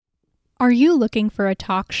Are you looking for a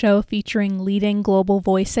talk show featuring leading global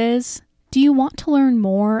voices? Do you want to learn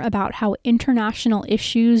more about how international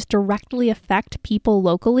issues directly affect people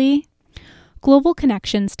locally? Global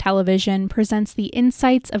Connections Television presents the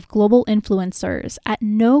insights of global influencers at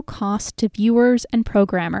no cost to viewers and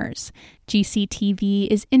programmers. GCTV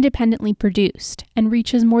is independently produced and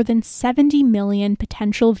reaches more than 70 million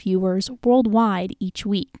potential viewers worldwide each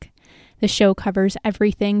week. The show covers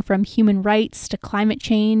everything from human rights to climate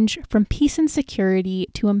change, from peace and security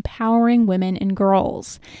to empowering women and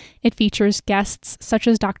girls. It features guests such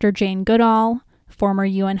as Dr. Jane Goodall, former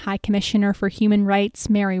UN High Commissioner for Human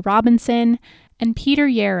Rights Mary Robinson, and Peter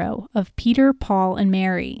Yarrow of Peter, Paul, and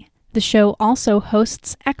Mary. The show also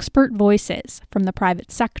hosts expert voices from the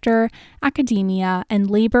private sector, academia, and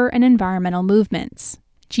labor and environmental movements.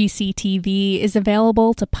 GCTV is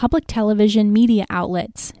available to public television media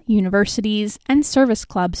outlets, universities, and service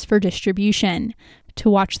clubs for distribution. To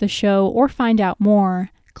watch the show or find out more,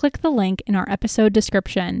 click the link in our episode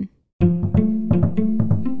description.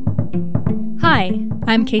 Hi,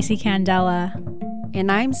 I'm Casey Candela. And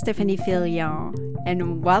I'm Stephanie Filion.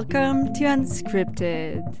 And welcome to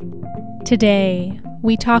Unscripted. Today,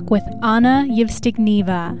 we talk with Anna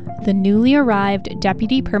Yevstigneva, the newly arrived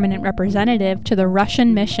Deputy Permanent Representative to the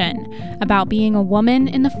Russian mission, about being a woman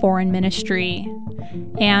in the foreign ministry.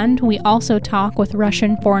 And we also talk with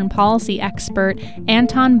Russian foreign policy expert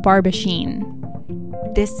Anton Barbashin.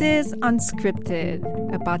 This is Unscripted,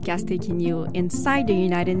 a podcast taking you inside the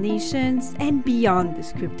United Nations and beyond the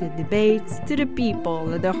scripted debates to the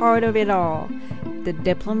people at the heart of it all, the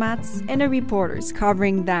diplomats and the reporters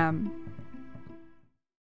covering them.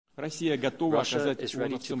 Russia is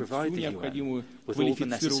ready to provide the UN with all the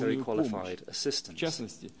necessary qualified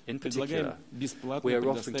assistance. In particular, we are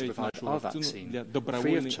offering to provide our vaccine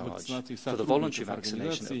free of charge for the voluntary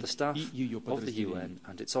vaccination of the staff of the UN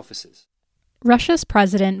and its offices. Russia's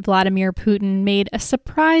President Vladimir Putin made a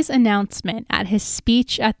surprise announcement at his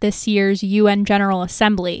speech at this year's UN General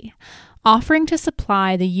Assembly, offering to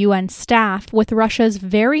supply the UN staff with Russia's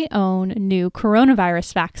very own new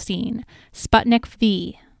coronavirus vaccine, Sputnik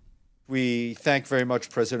V. We thank very much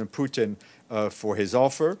President Putin for his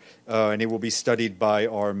offer, and it will be studied by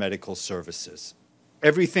our medical services.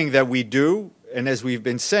 Everything that we do, and as we've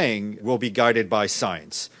been saying, will be guided by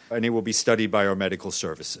science, and it will be studied by our medical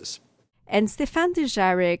services. And Stefan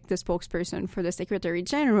Dujarric, the spokesperson for the Secretary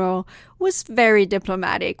General, was very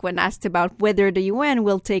diplomatic when asked about whether the UN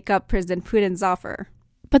will take up President Putin's offer.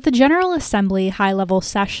 But the General Assembly high-level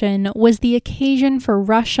session was the occasion for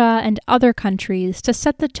Russia and other countries to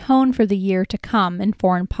set the tone for the year to come in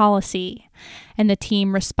foreign policy. And the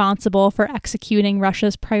team responsible for executing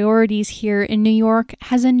Russia's priorities here in New York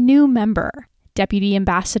has a new member, Deputy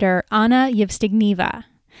Ambassador Anna Yevstigneva.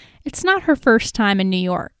 It's not her first time in New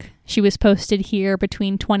York. She was posted here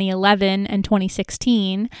between 2011 and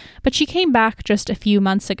 2016, but she came back just a few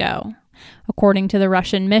months ago. According to the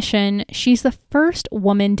Russian mission, she's the first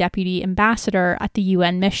woman deputy ambassador at the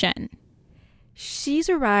UN mission. She's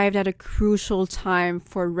arrived at a crucial time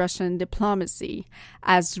for Russian diplomacy,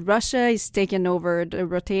 as Russia is taking over the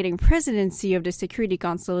rotating presidency of the Security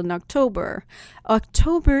Council in October.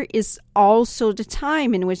 October is also the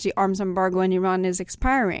time in which the arms embargo on Iran is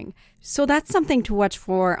expiring, so that's something to watch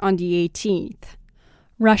for on the 18th.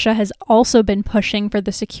 Russia has also been pushing for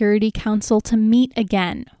the Security Council to meet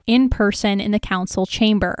again, in person in the Council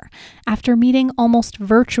chamber, after meeting almost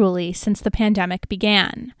virtually since the pandemic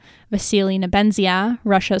began. Vasily Nebenzia,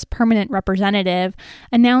 Russia's permanent representative,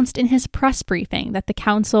 announced in his press briefing that the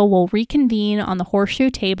Council will reconvene on the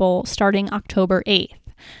Horseshoe Table starting October 8th.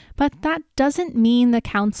 But that doesn't mean the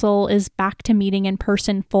Council is back to meeting in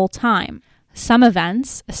person full-time. Some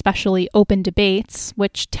events, especially open debates,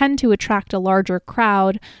 which tend to attract a larger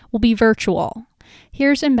crowd, will be virtual.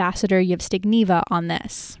 Here's Ambassador Yevstigneva on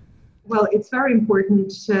this. Well, it's very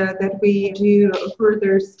important that we do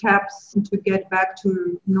further steps to get back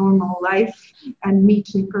to normal life and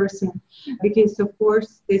meet in person. Because, of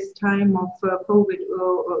course, this time of COVID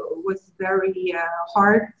was very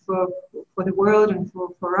hard for the world and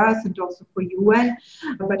for us and also for UN.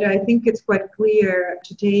 But I think it's quite clear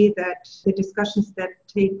today that the discussions that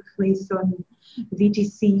take place on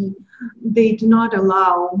VTC, they do not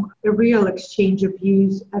allow a real exchange of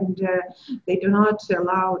views, and they do not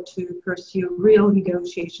allow to pursue real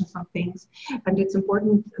negotiations on things. And it's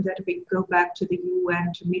important that we go back to the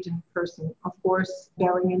UN to meet in person, of course,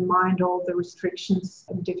 bearing in mind all the restrictions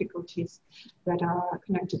and difficulties that are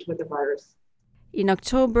connected with the virus. In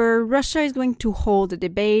October, Russia is going to hold a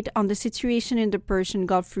debate on the situation in the Persian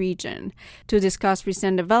Gulf region to discuss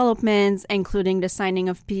recent developments, including the signing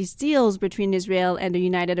of peace deals between Israel and the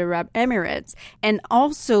United Arab Emirates, and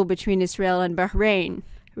also between Israel and Bahrain.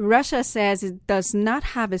 Russia says it does not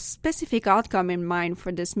have a specific outcome in mind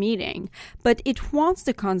for this meeting, but it wants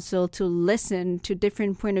the Council to listen to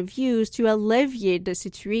different points of view to alleviate the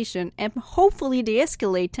situation and hopefully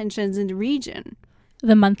de-escalate tensions in the region.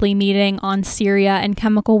 The monthly meeting on Syria and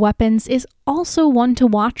chemical weapons is also one to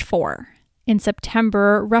watch for. In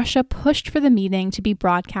September, Russia pushed for the meeting to be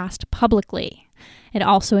broadcast publicly. It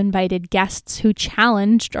also invited guests who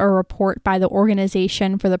challenged a report by the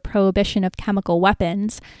Organization for the Prohibition of Chemical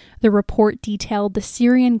Weapons. The report detailed the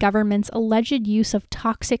Syrian government's alleged use of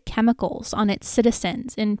toxic chemicals on its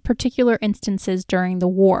citizens in particular instances during the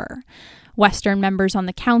war. Western members on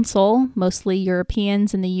the council, mostly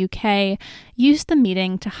Europeans in the UK, used the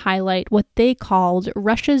meeting to highlight what they called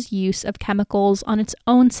Russia's use of chemicals on its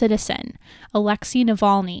own citizen, Alexei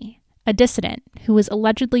Navalny, a dissident who was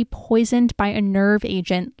allegedly poisoned by a nerve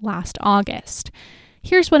agent last August.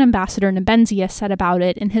 Here's what Ambassador Nebenzia said about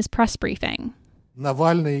it in his press briefing.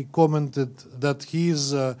 Navalny commented that he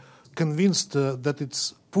is convinced that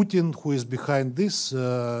it's Putin who is behind this.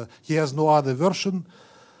 He has no other version.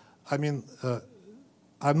 I mean,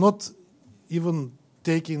 I'm not even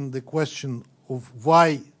taking the question of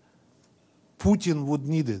why Putin would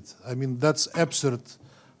need it. I mean, that's absurd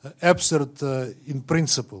in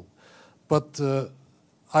principle. But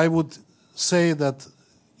I would say that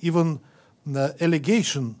even the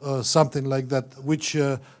allegation, something like that, which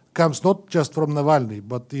comes not just from Navalny,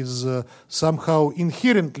 but is somehow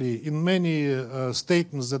inherently in many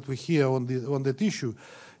statements that we hear on that issue,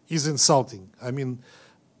 is insulting. I mean,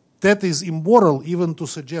 that is immoral even to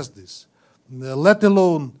suggest this, let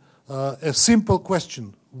alone a simple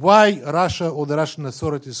question, why Russia or the Russian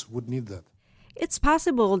authorities would need that. It's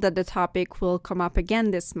possible that the topic will come up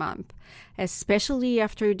again this month, especially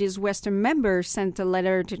after these Western members sent a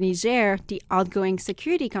letter to Niger, the outgoing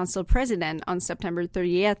Security Council president, on September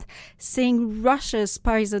 30th, saying Russia's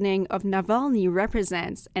poisoning of Navalny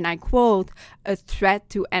represents, and I quote, a threat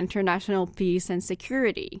to international peace and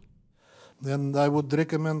security. And I would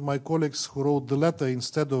recommend my colleagues who wrote the letter,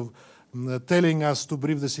 instead of telling us to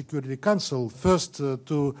brief the Security Council, first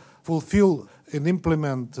to fulfill and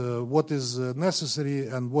implement what is necessary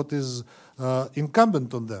and what is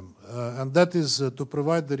incumbent on them. And that is to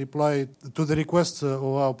provide the reply to the request of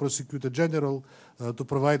our Prosecutor General to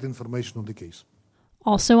provide information on the case.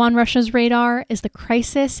 Also on Russia's radar is the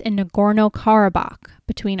crisis in Nagorno-Karabakh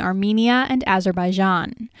between Armenia and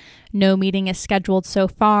Azerbaijan. No meeting is scheduled so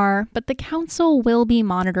far, but the council will be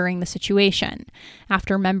monitoring the situation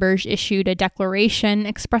after members issued a declaration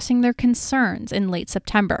expressing their concerns in late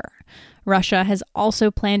September. Russia has also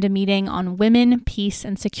planned a meeting on women, peace,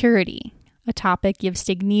 and security, a topic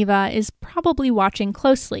Yevstigneva is probably watching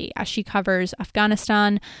closely as she covers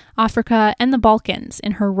Afghanistan, Africa, and the Balkans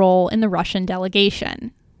in her role in the Russian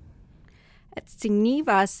delegation.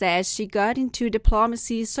 Yevstigneva says she got into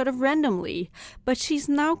diplomacy sort of randomly, but she's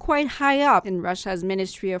now quite high up in Russia's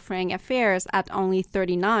Ministry of Foreign Affairs at only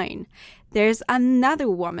 39. There's another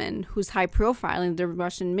woman who's high profile in the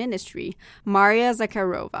Russian ministry, Maria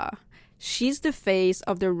Zakharova. She's the face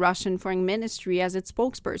of the Russian Foreign Ministry as its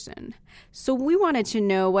spokesperson. So we wanted to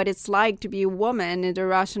know what it's like to be a woman in the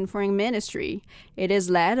Russian Foreign Ministry. It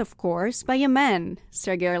is led, of course, by a man,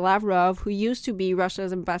 Sergei Lavrov, who used to be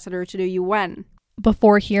Russia's ambassador to the UN.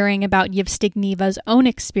 Before hearing about Yevstigneva's own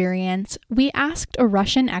experience, we asked a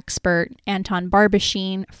Russian expert, Anton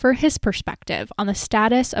Barbashin, for his perspective on the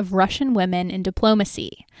status of Russian women in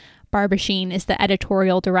diplomacy. Barbashin is the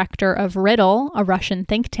editorial director of Riddle, a Russian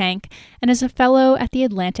think tank, and is a fellow at the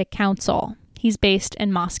Atlantic Council. He's based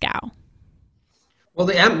in Moscow. Well,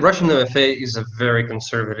 the Russian MFA is a very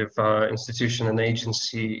conservative institution and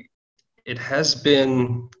agency. It has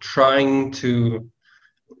been trying to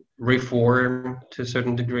reform to a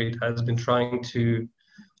certain degree. It has been trying to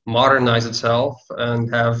modernize itself and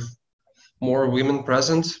have more women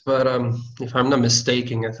present. But if I'm not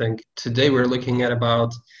mistaken, I think today we're looking at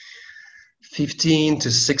about 15 to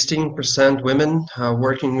 16% women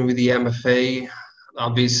working with the MFA.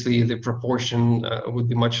 Obviously, the proportion would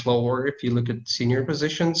be much lower if you look at senior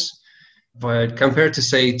positions. But compared to,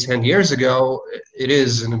 say, 10 years ago, it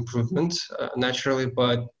is an improvement, naturally,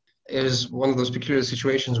 but it is one of those peculiar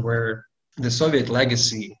situations where the Soviet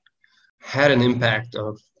legacy had an impact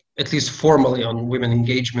of, at least formally, on women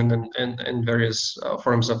engagement and various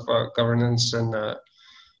forms of governance and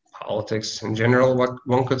politics in general, what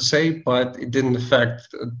one could say, but it didn't affect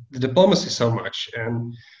the diplomacy so much.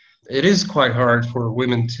 And it is quite hard for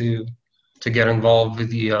women to get involved with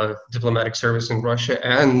the diplomatic service in Russia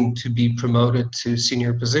and to be promoted to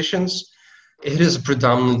senior positions. It is a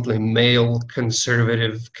predominantly male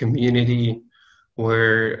conservative community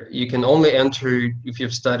where you can only enter if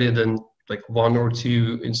you've studied in like one or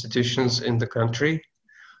two institutions in the country.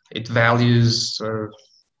 It values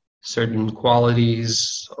certain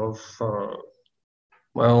qualities of,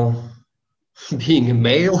 being a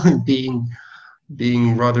male and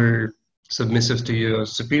being rather submissive to your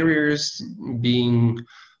superiors, being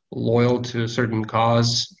loyal to a certain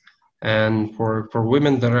cause. And for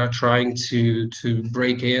women that are trying to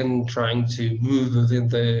break in, trying to move within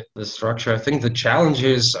the structure, I think the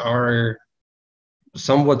challenges are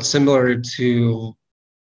somewhat similar to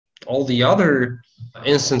all the other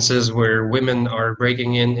instances where women are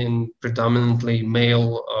breaking in predominantly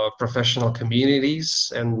male professional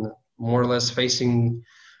communities and more or less facing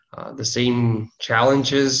the same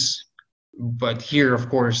challenges. But here, of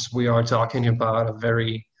course, we are talking about a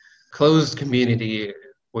very closed community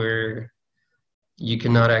where you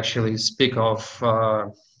cannot actually speak of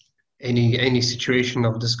any situation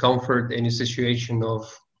of discomfort, any situation of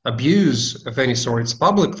abuse of any sorts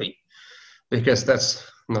publicly, because that's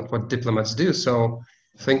not what diplomats do. So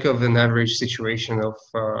think of an average situation of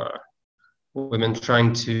women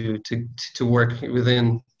trying to work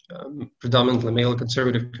within predominantly male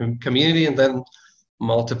conservative community and then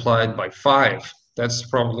multiplied by 5. That's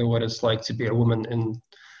probably what it's like to be a woman in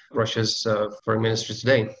Russia's foreign ministry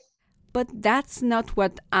today. But that's not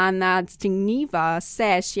what Anna Zdegneva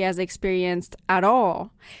says she has experienced at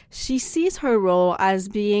all. She sees her role as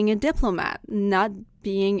being a diplomat, not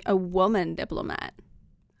being a woman diplomat.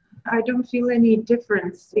 I don't feel any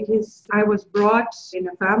difference because I was brought in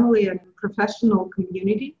a family and professional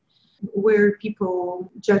community where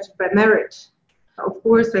people judge by merit. Of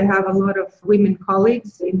course, I have a lot of women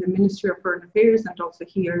colleagues in the Ministry of Foreign Affairs and also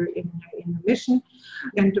here in the mission.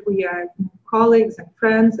 And we are colleagues and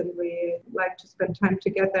friends, and we like to spend time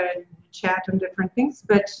together and chat on different things.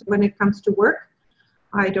 But when it comes to work,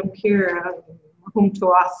 I don't care whom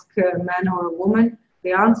to ask, a man or a woman.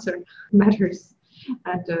 The answer matters,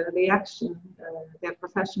 and the action, their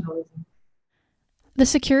professionalism. The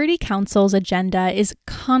Security Council's agenda is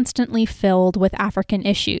constantly filled with African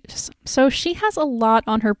issues, so she has a lot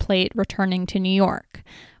on her plate returning to New York.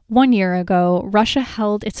 1 year ago, Russia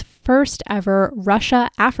held its first ever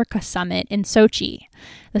Russia-Africa Summit in Sochi.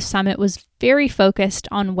 The summit was very focused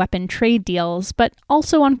on weapon trade deals, but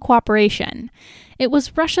also on cooperation. It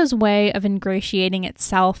was Russia's way of ingratiating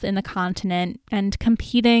itself in the continent and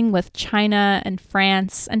competing with China and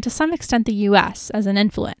France, and to some extent the US, as an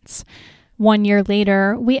influence. 1 year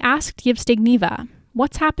later, we asked Yevstygnieva,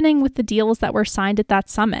 what's happening with the deals that were signed at that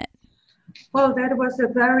summit? Well, that was a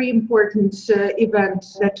very important event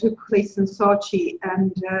that took place in Sochi,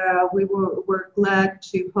 and we were glad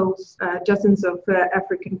to host dozens of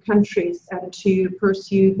African countries and to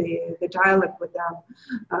pursue the dialogue with them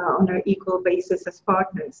on an equal basis as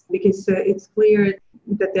partners, because it's clear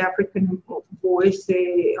that the African voice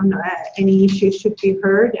on any issue should be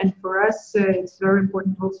heard, and for us it's very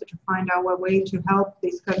important also to find our way to help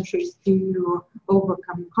these countries to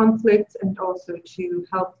overcome conflicts and also to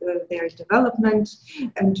help their development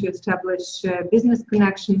and to establish business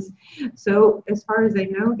connections. So as far as I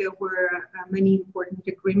know, there were many important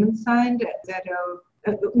agreements signed that are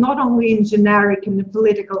not only in generic and the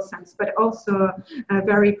political sense, but also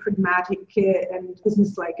very pragmatic and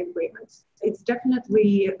business-like agreements. It's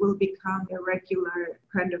definitely will become a regular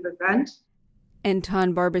kind of event.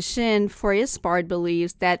 Anton Barbashin, for his part,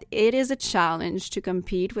 believes that it is a challenge to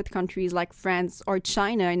compete with countries like France or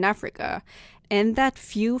China in Africa, and that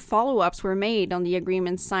few follow-ups were made on the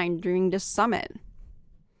agreements signed during the summit.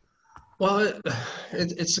 Well,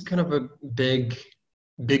 it's a kind of a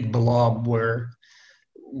big blob where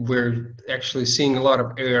we're actually seeing a lot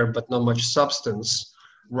of air but not much substance.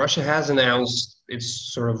 Russia has announced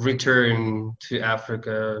its sort of return to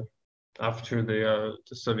Africa after the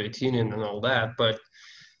Soviet Union and all that, but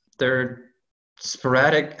there are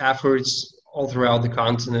sporadic efforts all throughout the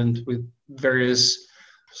continent with various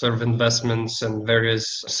sort of investments and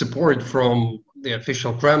various support from the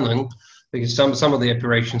official Kremlin, because some of the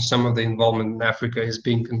operations, some of the involvement in Africa is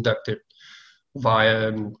being conducted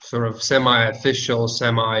via sort of semi-official,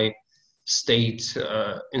 semi-state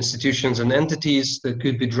institutions and entities that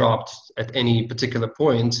could be dropped at any particular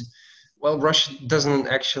point. Well, Russia doesn't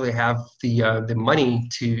actually have the money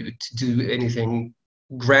to do anything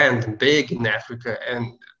grand and big in Africa,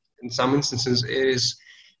 and in some instances it is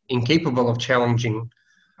incapable of challenging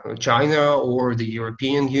China or the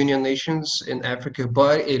European Union nations in Africa,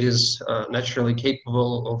 but it is naturally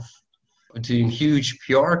capable of doing huge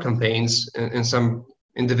PR campaigns in some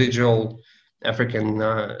individual African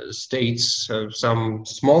states, some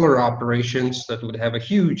smaller operations that would have a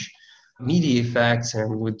huge media effect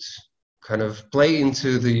and would kind of play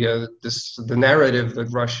into the narrative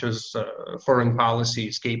that Russia's foreign policy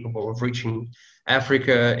is capable of reaching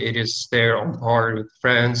Africa. It is there on par with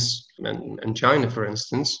France and China, for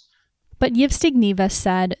instance. But Yevstigneva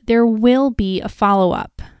said there will be a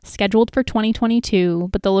follow-up, scheduled for 2022,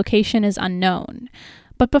 but the location is unknown.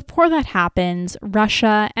 But before that happens,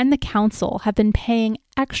 Russia and the Council have been paying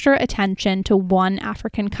extra attention to one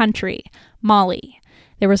African country, Mali.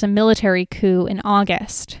 There was a military coup in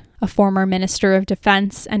August. A former Minister of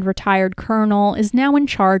Defense and retired colonel is now in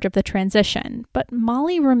charge of the transition, but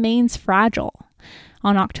Mali remains fragile.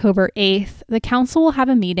 On October 8th, the Council will have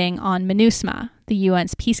a meeting on MINUSMA, the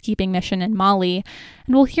UN's peacekeeping mission in Mali,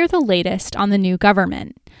 and we'll hear the latest on the new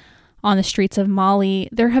government. On the streets of Mali,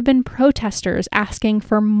 there have been protesters asking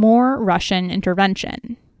for more Russian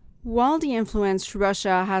intervention. While the influence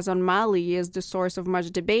Russia has on Mali is the source of much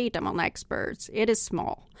debate among experts, it is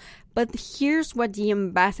small. But here's what the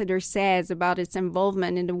ambassador says about its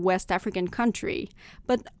involvement in the West African country,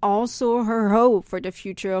 but also her hope for the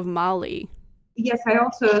future of Mali. Yes, I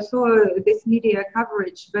also saw this media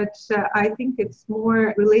coverage, but I think it's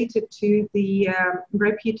more related to the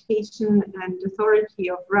reputation and authority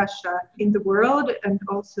of Russia in the world, and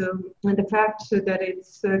also the fact that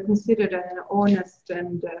it's considered an honest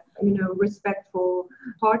and respectful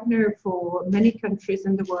partner for many countries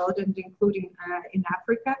in the world, and including in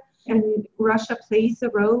Africa. And Russia plays a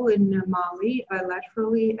role in Mali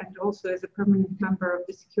bilaterally and also as a permanent member of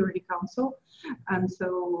the Security Council. And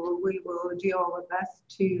so we will do our best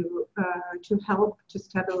to help to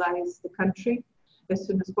stabilize the country as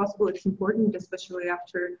soon as possible. It's important, especially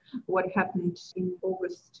after what happened in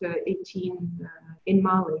August 18 in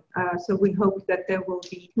Mali. So we hope that there will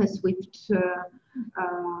be a swift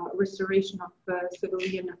restoration of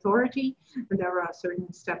civilian authority. And there are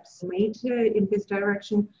certain steps made in this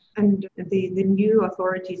direction. And the new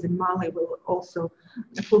authorities in Mali will also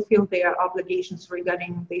fulfill their obligations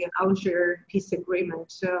regarding the Alger peace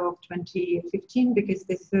agreement of 2015, because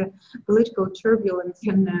this political turbulence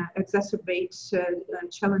can exacerbate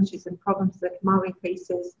challenges and problems that Mali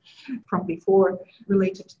faces from before,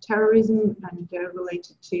 related to terrorism and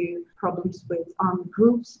related to problems with armed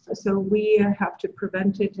groups. So we have to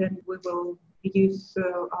prevent it, and we will use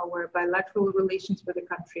our bilateral relations with the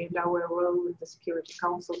country and our role in the Security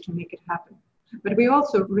Council to make it happen. But we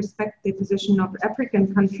also respect the position of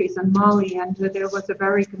African countries and Mali, and there was a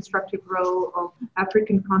very constructive role of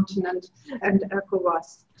African continent and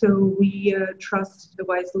ECOWAS. So we trust the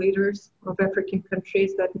wise leaders of African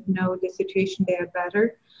countries that know the situation there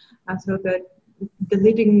better, so that the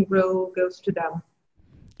leading role goes to them.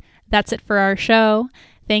 That's it for our show.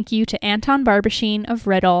 Thank you to Anton Barbashin of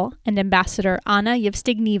Riddle and Ambassador Anna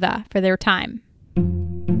Yevstigneva for their time.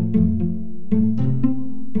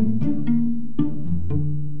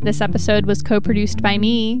 This episode was co-produced by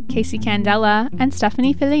me, Casey Candela, and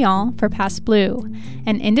Stephanie Filion for Pass Blue,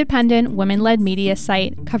 an independent women-led media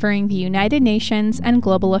site covering the United Nations and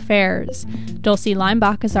global affairs. Dulcie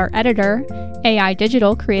Leimbach is our editor, AI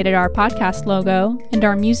Digital created our podcast logo, and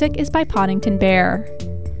our music is by Poddington Bear.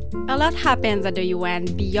 A lot happens at the UN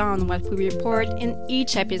beyond what we report in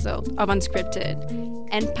each episode of Unscripted,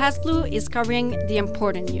 and Pass Blue is covering the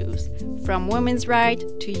important news, from women's rights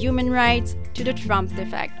to human rights to the Trump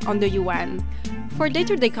effect on the UN. For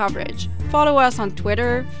day-to-day coverage, follow us on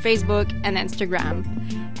Twitter, Facebook, and Instagram.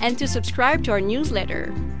 And to subscribe to our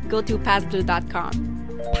newsletter, go to passblue.com.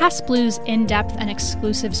 Pass Blue's in-depth and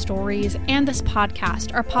exclusive stories and this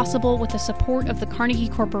podcast are possible with the support of the Carnegie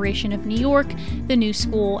Corporation of New York, the New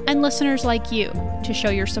School, and listeners like you. To show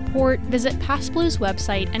your support, visit Pass Blue's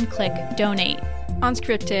website and click Donate.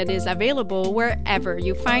 Unscripted is available wherever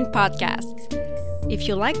you find podcasts. If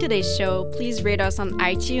you like today's show, please rate us on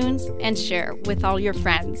iTunes and share with all your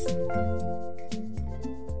friends.